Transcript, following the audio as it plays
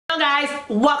Hello guys,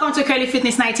 welcome to Curly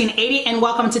Fitness 1980 and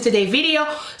welcome to today's video.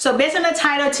 So based on the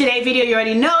title of today's video, you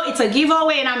already know it's a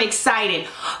giveaway and I'm excited.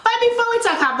 But before we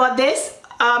talk about this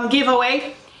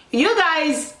giveaway, you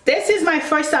guys, this is my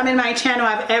first time in my channel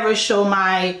I've ever shown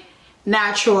my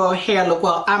natural hair look.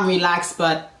 Well, I'm relaxed,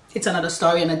 but it's another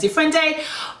story on a different day.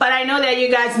 But I know that you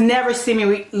guys never see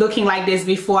me looking like this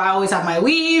before. I always have my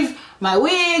weave, my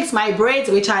wigs, my braids,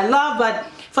 which I love. But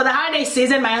for the holiday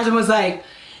season, my husband was like,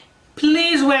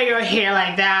 please wear your hair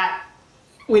like that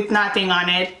with nothing on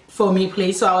it for me,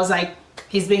 please. So I was like,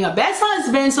 he's being a best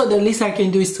husband, so the least I can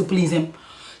do is to please him.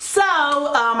 So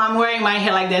I'm wearing my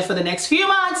hair like that for the next few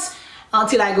months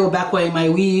until I go back wearing my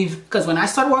weave, because when I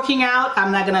start working out,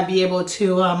 I'm not gonna be able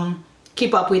to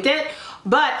keep up with it.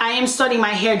 But I am starting my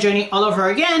hair journey all over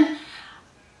again.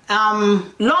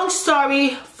 Long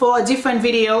story for a different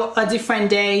video, a different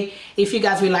day. If you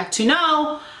guys would like to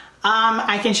know,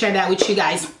 I can share that with you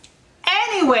guys.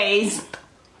 Anyways,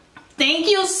 thank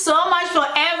you so much for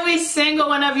every single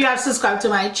one of you who have subscribed to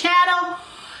my channel.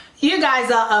 You guys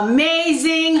are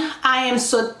amazing. I am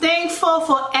so thankful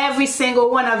for every single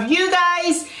one of you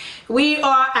guys. We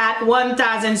are at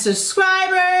 1,000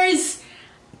 subscribers.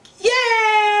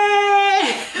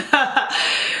 Yay!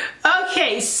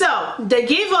 Okay, so the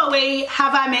giveaway,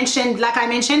 like I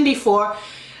mentioned before,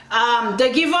 the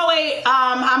giveaway,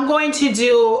 I'm going to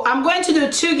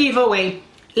do 2 giveaways.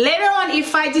 Later on,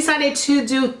 if I decided to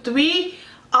do 3,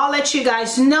 I'll let you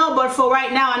guys know. But for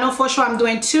right now, I know for sure I'm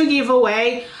doing 2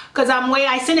 giveaway because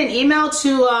I sent an email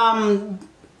to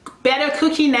Better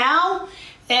Cookie Now,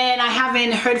 and I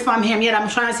haven't heard from him yet. I'm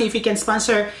trying to see if he can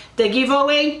sponsor the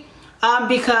giveaway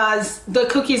because the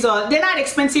cookies they're not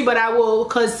expensive, but I will,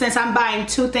 because since I'm buying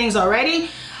 2 things already,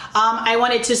 I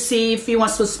wanted to see if he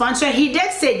wants to sponsor. He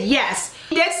did say yes.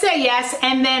 He did say yes,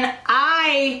 and then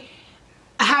I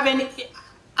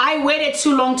waited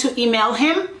too long to email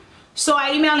him. So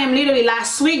I emailed him literally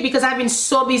last week because I've been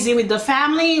so busy with the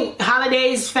family,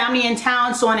 holidays, family in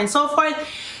town, so on and so forth.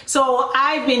 So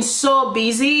I've been so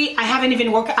busy. I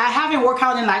haven't worked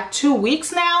out in like 2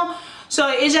 weeks now. So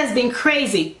it's just been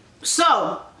crazy.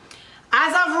 So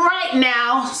as of right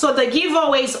now, so the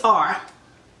giveaways are,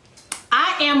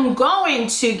 I am going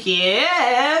to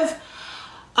give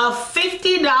a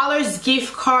 $50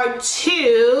 gift card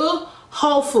to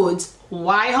Whole Foods.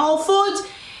 Why Whole Foods?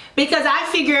 Because I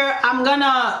figure I'm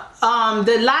gonna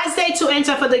the last day to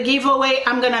enter for the giveaway,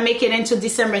 I'm gonna make it into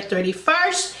December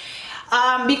 31st,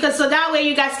 because so that way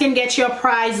you guys can get your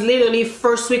prize literally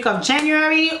first week of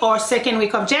January or second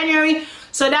week of January.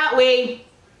 So that way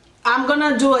I'm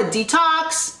gonna do a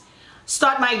detox,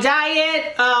 start my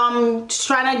diet,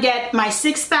 trying to get my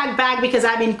 6-pack back because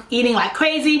I've been eating like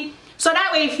crazy. So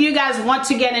that way if you guys want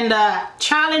to get in the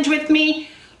challenge with me,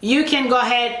 you can go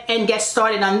ahead and get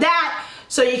started on that,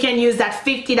 so you can use that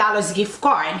 $50 gift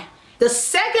card. The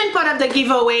second part of the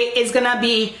giveaway is gonna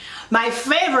be my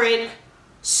favorite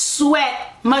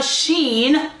sweat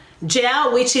machine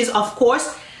gel, which is of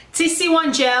course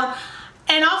TC1 gel.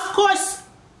 And of course,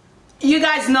 you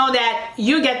guys know that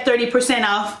you get 30%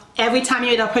 off every time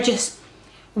you purchase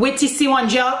with TC1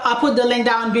 gel. I'll put the link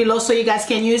down below so you guys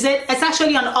can use it. It's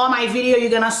actually on all my video.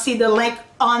 You're gonna see the link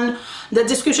on the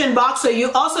description box, so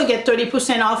you also get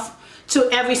 30% off to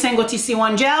every single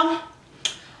TC1 gel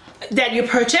that you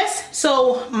purchase.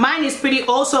 So mine is pretty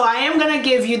old, so I am gonna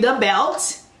give you the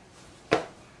belt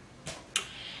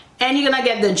and you're gonna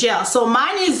get the gel. So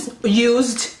mine is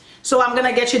used, so I'm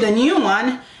gonna get you the new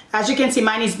one. As you can see,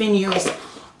 mine is being used.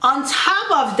 On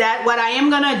top of that, what I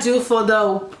am gonna do for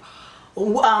the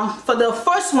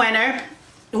first winner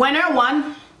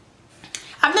one,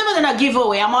 I've never done a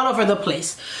giveaway. I'm all over the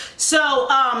place. So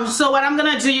what I'm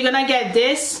gonna do, you're gonna get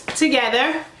this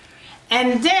together,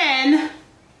 and then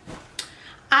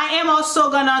I am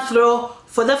also gonna throw,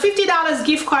 for the $50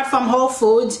 gift card from Whole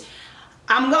Foods,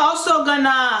 I'm also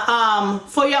gonna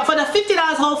for the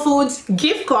 $50 Whole Foods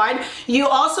gift card, you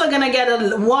also gonna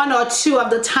get 1 or 2 of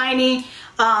the tiny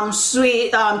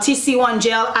sweet TC1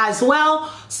 gel as well.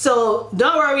 So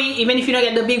don't worry, even if you don't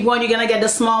get the big one, you're gonna get the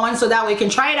small one, so that way you can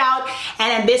try it out,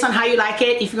 and then based on how you like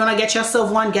it, if you're gonna get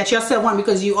yourself one,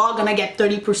 because you are gonna get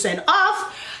 30%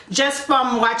 off just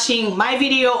from watching my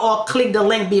video or click the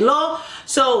link below.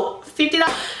 So $50.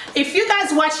 If you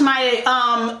guys watch my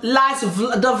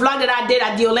the vlog that I did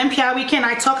at the Olympia weekend,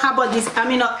 I talk about these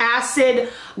amino acid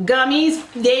gummies.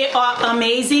 They are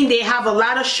amazing. They have a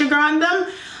lot of sugar on them.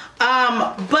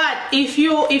 But if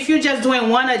you're just doing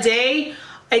 1 a day,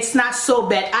 it's not so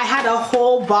bad. I had a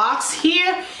whole box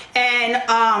here, and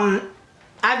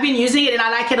I've been using it and I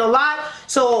like it a lot.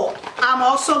 So I'm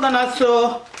also gonna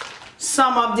throw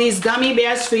some of these gummy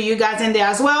bears for you guys in there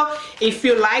as well. If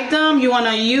you like them, you want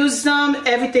to use them,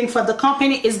 everything for the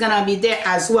company is gonna be there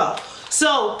as well.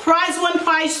 So prize 1,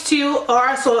 prize 2,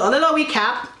 or so a little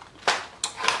recap.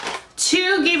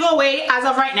 2 giveaway as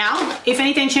of right now. If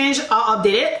anything changed, I'll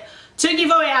update it. 2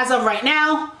 giveaway as of right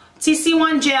now.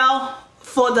 TC1 gel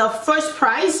for the first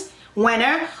prize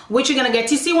winner, which you're gonna get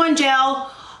TC1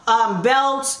 gel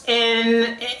belt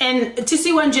and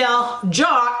TC1 gel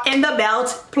jar in the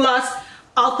belt, plus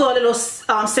also a little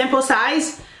sample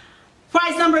size.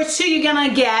 Prize number 2, you're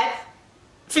gonna get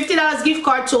 $50 gift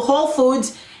card to Whole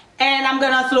Foods, and I'm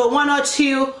gonna throw 1 or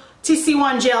 2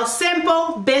 TC1 gel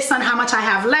sample based on how much I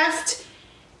have left,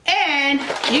 and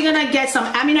you're gonna get some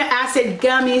amino acid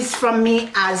gummies from me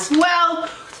as well.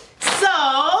 So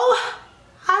I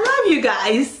love you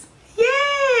guys.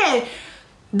 Yeah.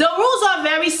 The rules are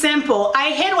very simple.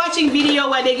 I hate watching video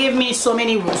where they give me so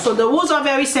many rules. So the rules are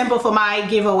very simple for my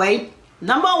giveaway.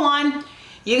 Number 1,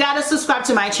 you gotta subscribe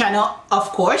to my channel, of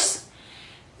course.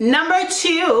 Number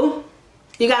 2,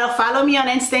 you gotta follow me on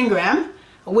Instagram,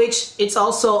 which it's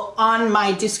also on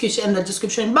my description, in the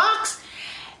description box.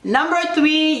 Number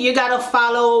 3, you gotta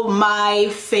follow my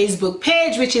Facebook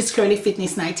page, which is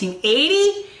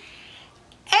CURLYFITNESS1980.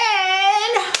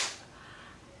 And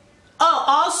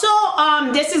also,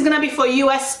 this is gonna be for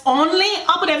US only.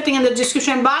 I'll put everything in the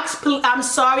description box. I'm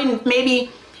sorry,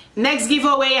 maybe next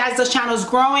giveaway as the channel's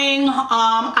growing,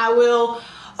 I will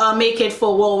make it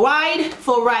for worldwide.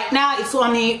 For right now, it's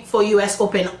only for US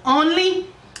open only.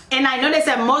 And I noticed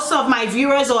that most of my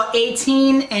viewers are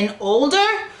 18 and older.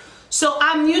 So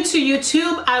I'm new to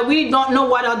YouTube. I really don't know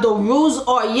what are the rules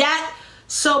are yet.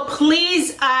 So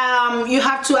please, you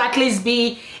have to at least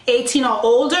be 18 or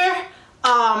older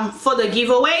for the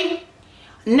giveaway.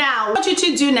 Now, what I want you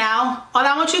to do now, all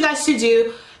I want you guys to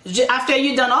do, after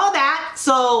you've done all that,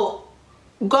 so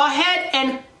go ahead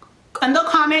and in the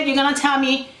comment, you're gonna tell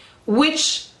me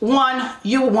which one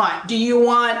you want. Do you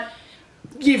want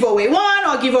giveaway 1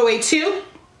 or giveaway 2?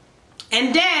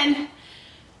 And then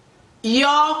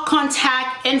your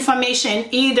contact information,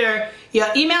 either your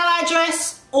email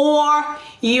address or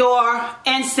your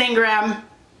Instagram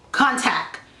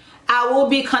contact. I will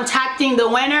be contacting the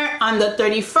winner on the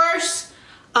 31st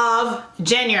of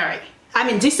January. I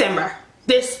mean December.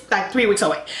 This like 3 weeks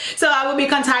away. So I will be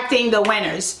contacting the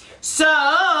winners.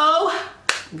 So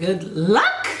good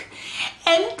luck.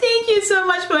 And thank you so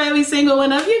much for every single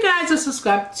one of you guys who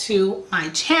subscribe to my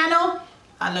channel.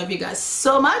 I love you guys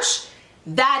so much.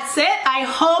 That's it. I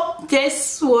hope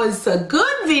this was a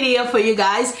good video for you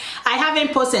guys. I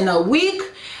haven't posted in a week.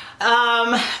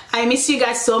 I miss you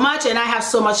guys so much, and I have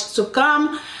so much to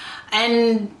come.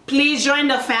 And please join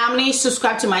the family,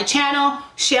 subscribe to my channel,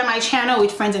 share my channel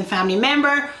with friends and family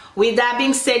members. With that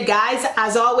being said, guys,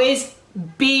 as always,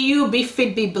 be you, be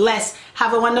fit, be blessed.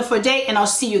 Have a wonderful day, and I'll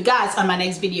see you guys on my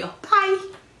next video. Bye.